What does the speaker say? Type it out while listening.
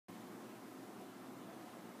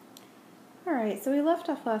Alright, so we left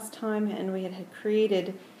off last time and we had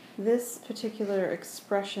created this particular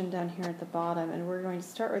expression down here at the bottom, and we're going to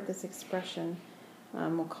start with this expression.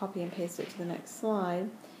 We'll copy and paste it to the next slide,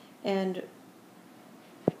 and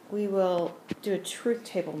we will do a truth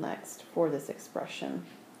table next for this expression.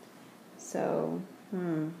 So,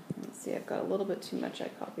 let's see, I've got a little bit too much I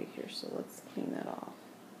copied here, so let's clean that off.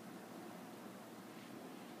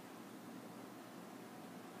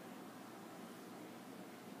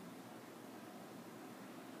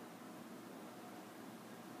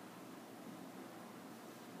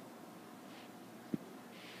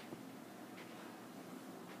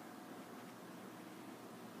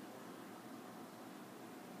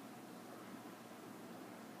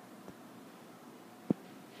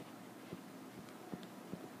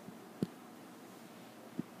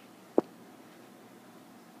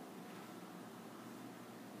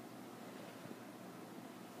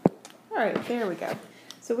 Alright, there we go.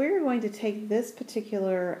 So we're going to take this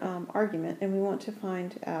particular argument and we want to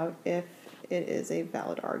find out if it is a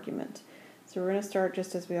valid argument. So we're going to start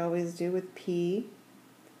just as we always do with P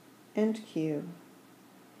and Q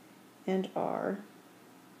and R.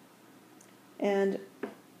 And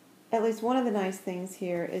at least one of the nice things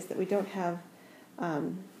here is that we don't have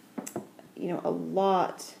a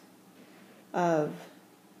lot of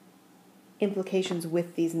implications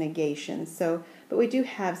with these negations. But we do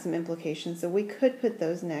have some implications, so we could put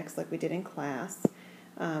those next like we did in class.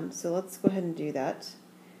 So let's go ahead and do that.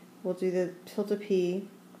 We'll do the tilde P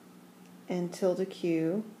and tilde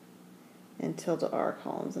Q and tilde R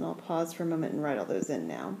columns, and I'll pause for a moment and write all those in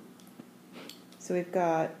now. So we've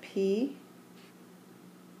got P,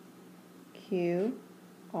 Q,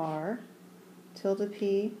 R, tilde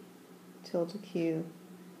P, tilde Q,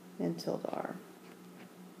 and tilde R.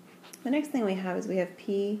 The next thing we have is we have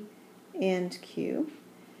P and Q.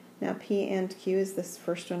 Now P and Q is this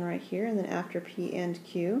first one right here, and then after P and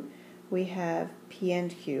Q we have P and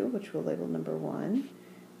Q, which we'll label number 1.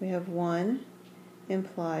 We have 1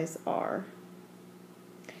 implies R.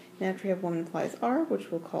 And after we have 1 implies R,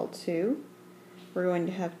 which we'll call 2, we're going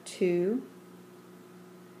to have 2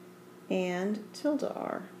 and tilde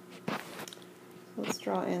R. So let's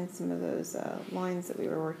draw in some of those lines that we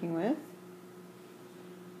were working with.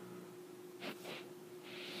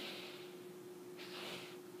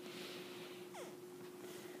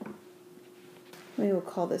 We will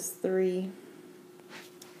call this 3.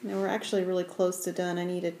 Now we're actually really close to done. I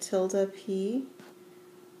need a tilde P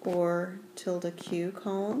or tilde Q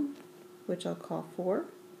column, which I'll call 4.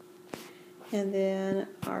 And then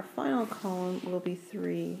our final column will be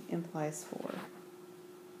 3 implies 4.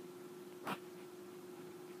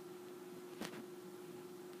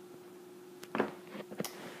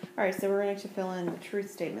 Alright, so we're going to fill in the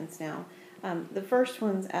truth statements now. The first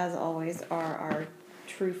ones, as always, are our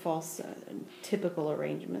true, false, typical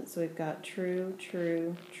arrangement. So we've got true,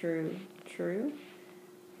 true, true, true,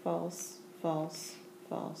 false, false,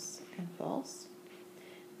 false, and false.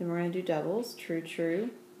 Then we're going to do doubles, true, true,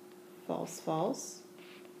 false, false,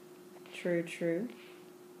 true, true,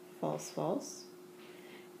 false, false.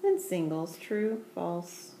 And then singles, true,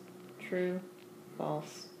 false, true,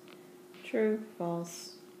 false, true,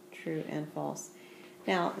 false, true, and false.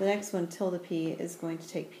 Now, the next one, tilde P, is going to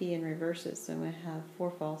take P and reverse it. So I'm going to have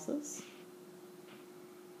 4 falses,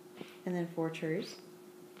 and then 4 trues.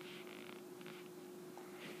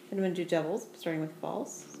 And I'm going to do doubles, starting with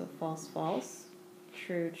false. So false, false,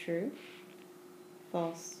 true, true,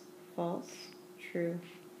 false, false, true,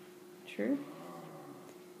 true.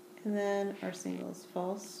 And then our singles,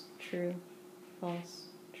 false, true, false,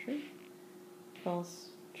 true, false,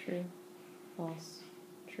 true, false,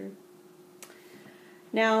 true.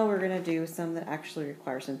 Now we're going to do some that actually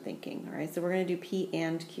require some thinking. All right, so we're going to do P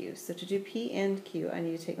and Q. So to do P and Q, I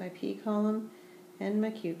need to take my P column and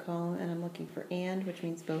my Q column, and I'm looking for and, which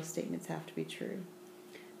means both statements have to be true.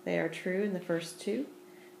 They are true in the first 2.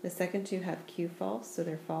 The second 2 have Q false, so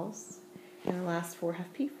they're false. And the last 4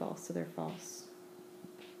 have P false, so they're false.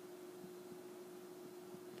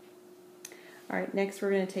 All right, next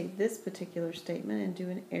we're going to take this particular statement and do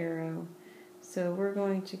an arrow. So we're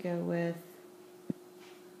going to go with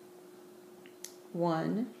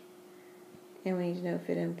 1, and we need to know if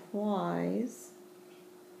it implies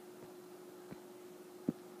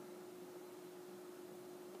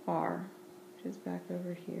R, which is back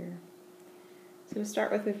over here. So to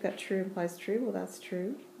start with, we've got true implies true. Well, that's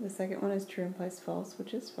true. The second one is true implies false,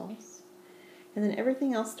 which is false. And then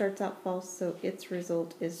everything else starts out false, so its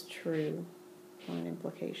result is true on an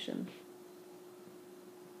implication.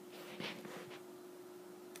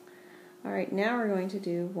 All right, now we're going to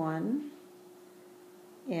do 1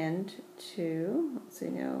 and 2. So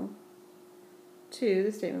you know to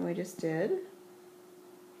the statement we just did.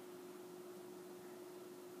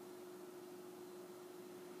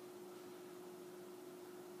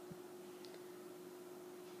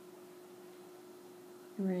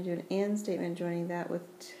 And we're going to do an and statement joining that with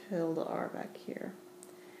tilde r back here.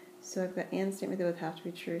 So I've got and statement that would have to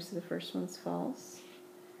be true, so the first one's false,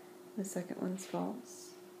 the second one's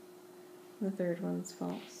false, and the third one's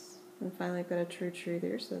false. And finally I've got a true, true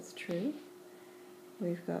there, so that's true.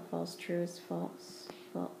 We've got false, true is false.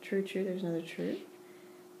 True, true, there's another true.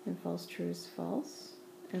 And false, true is false.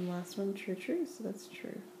 And last one, true, true, so that's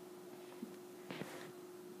true.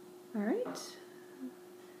 Alright.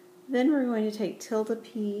 Then we're going to take tilde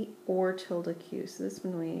p or tilde q. So this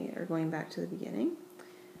one we are going back to the beginning.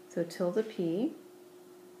 So tilde p,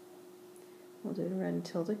 we'll do run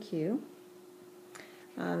tilde q.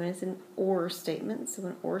 And it's an or statement. So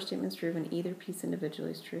an or statement is true when either piece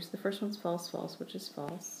individually is true. So the first one's false, false, which is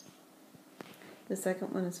false. The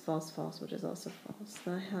second one is false, false, which is also false.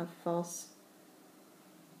 Then I have false,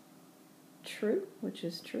 true, which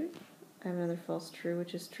is true. I have another false, true,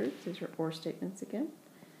 which is true. These are or statements again.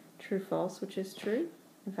 True, false, which is true.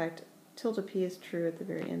 In fact, tilde p is true at the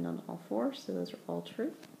very end on all four, so those are all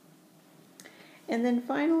true. And then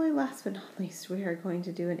finally, last but not least, we are going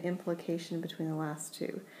to do an implication between the last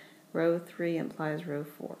two. Row 3 implies row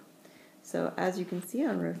 4. So as you can see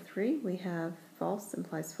on row 3, we have false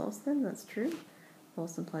implies false then, that's true.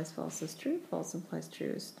 False implies false is true. False implies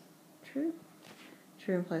true is true.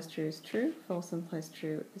 True implies true is true. False implies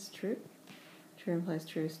true is true. True implies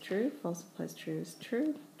true is true. False implies true is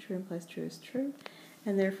true. True implies true is true.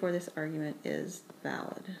 And therefore this argument is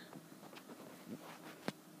valid.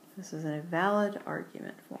 This is a valid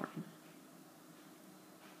argument form.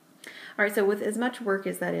 Alright, so with as much work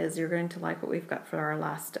as that is, you're going to like what we've got for our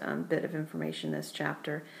last bit of information in this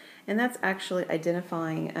chapter. And that's actually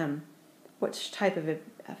identifying which type of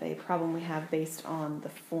a problem we have based on the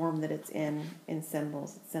form that it's in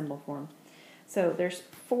symbols, it's symbol form. So there's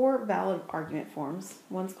 4 valid argument forms.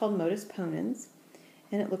 One's called modus ponens,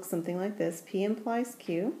 and it looks something like this. P implies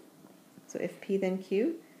Q. So if P then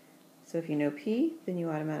Q. So if you know P, then you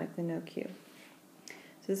automatically know Q.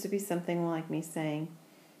 So this would be something like me saying,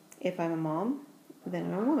 if I'm a mom, then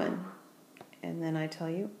I'm a woman. And then I tell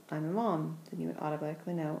you I'm a mom, then you would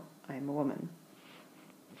automatically know I'm a woman.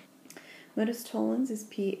 Modus tollens is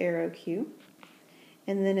P arrow Q,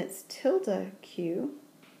 and then it's tilde Q,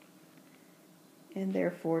 and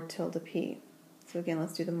therefore tilde P. So again,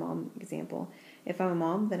 let's do the mom example. If I'm a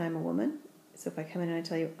mom, then I'm a woman. So if I come in and I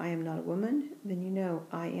tell you I am not a woman, then you know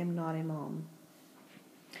I am not a mom.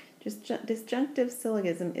 Disjunctive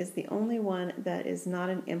syllogism is the only one that is not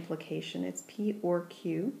an implication. It's P or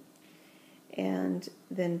Q, and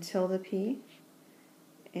then tilde P,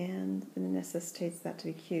 and then it necessitates that to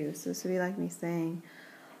be Q. So this would be like me saying,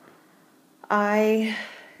 I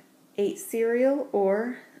ate cereal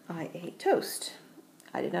or I ate toast.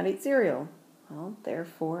 I did not eat cereal. Well,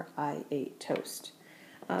 therefore I ate toast.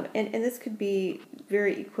 And this could be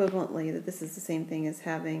very equivalently that this is the same thing as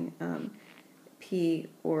having P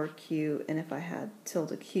or Q, and if I had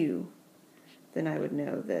tilde Q, then I would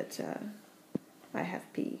know that I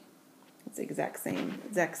have P. It's the exact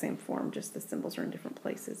same form, just the symbols are in different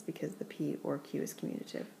places because the P or Q is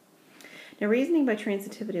commutative. Now reasoning by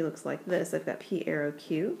transitivity looks like this. I've got P arrow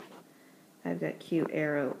Q, I've got Q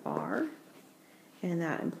arrow R, and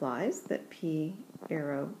that implies that P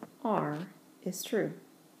arrow R is true.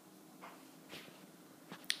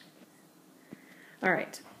 All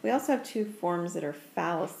right, we also have 2 forms that are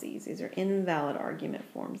fallacies. These are invalid argument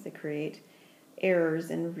forms. They create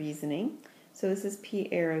errors in reasoning. So this is P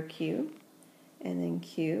arrow Q, and then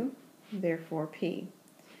Q, therefore P.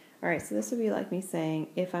 All right, so this would be like me saying,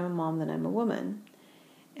 if I'm a mom, then I'm a woman.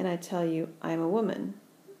 And I tell you, I'm a woman.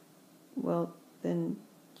 Well, then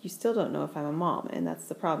you still don't know if I'm a mom, and that's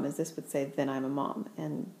the problem, is this would say, then I'm a mom,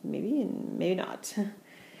 and maybe not.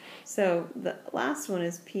 So the last one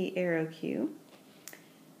is P arrow Q.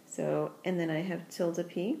 So, and then I have tilde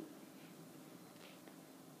P,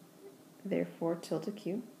 therefore tilde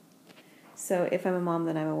Q. So if I'm a mom,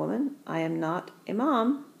 then I'm a woman. I am not a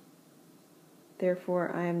mom,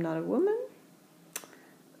 therefore I am not a woman.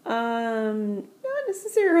 Not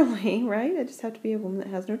necessarily, right? I just have to be a woman that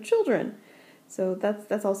has no children. So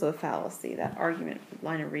that's also a fallacy. That argument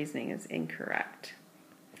line of reasoning is incorrect.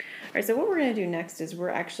 All right, so what we're going to do next is we're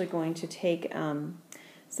actually going to take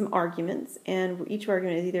some arguments, and each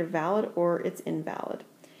argument is either valid or it's invalid.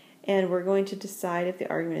 And we're going to decide if the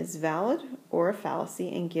argument is valid or a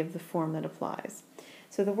fallacy and give the form that applies.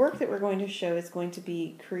 So the work that we're going to show is going to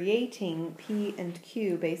be creating P and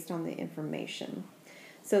Q based on the information.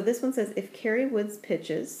 So this one says, if Kerry Woods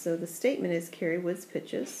pitches, so the statement is Kerry Woods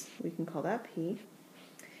pitches, we can call that P.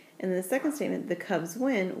 And then the second statement, the Cubs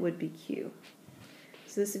win, would be Q.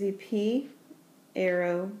 So this would be P,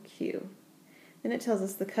 arrow, Q. Then it tells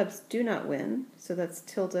us the Cubs do not win, so that's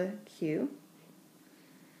tilde Q.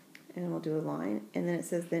 And we'll do a line. And then it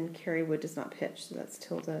says, then Kerry Wood does not pitch, so that's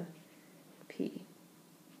tilde P.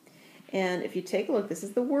 And if you take a look, this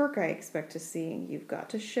is the work I expect to see. You've got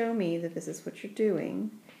to show me that this is what you're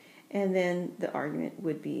doing. And then the argument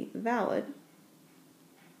would be valid.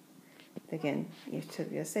 Again, you have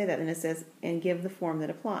to say that. And it says, and give the form that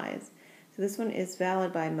applies. So this one is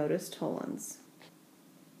valid by modus tollens.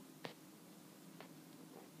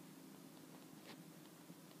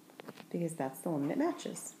 Because that's the one that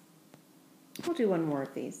matches. We'll do one more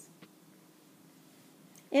of these.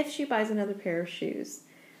 If she buys another pair of shoes.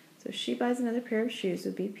 So she buys another pair of shoes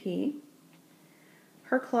would be P.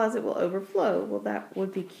 Her closet will overflow. Well, that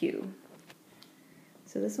would be Q.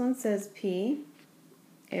 So this one says P,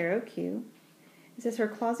 arrow Q. It says her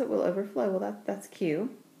closet will overflow. Well, that's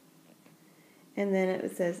Q. And then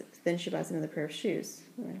it says, then she buys another pair of shoes.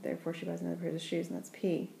 Right? Therefore, she buys another pair of shoes, and that's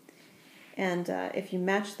P. And if you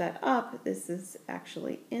match that up, this is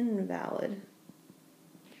actually invalid.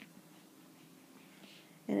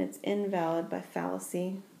 And it's invalid by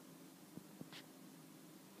fallacy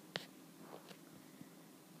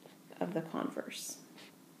of the converse.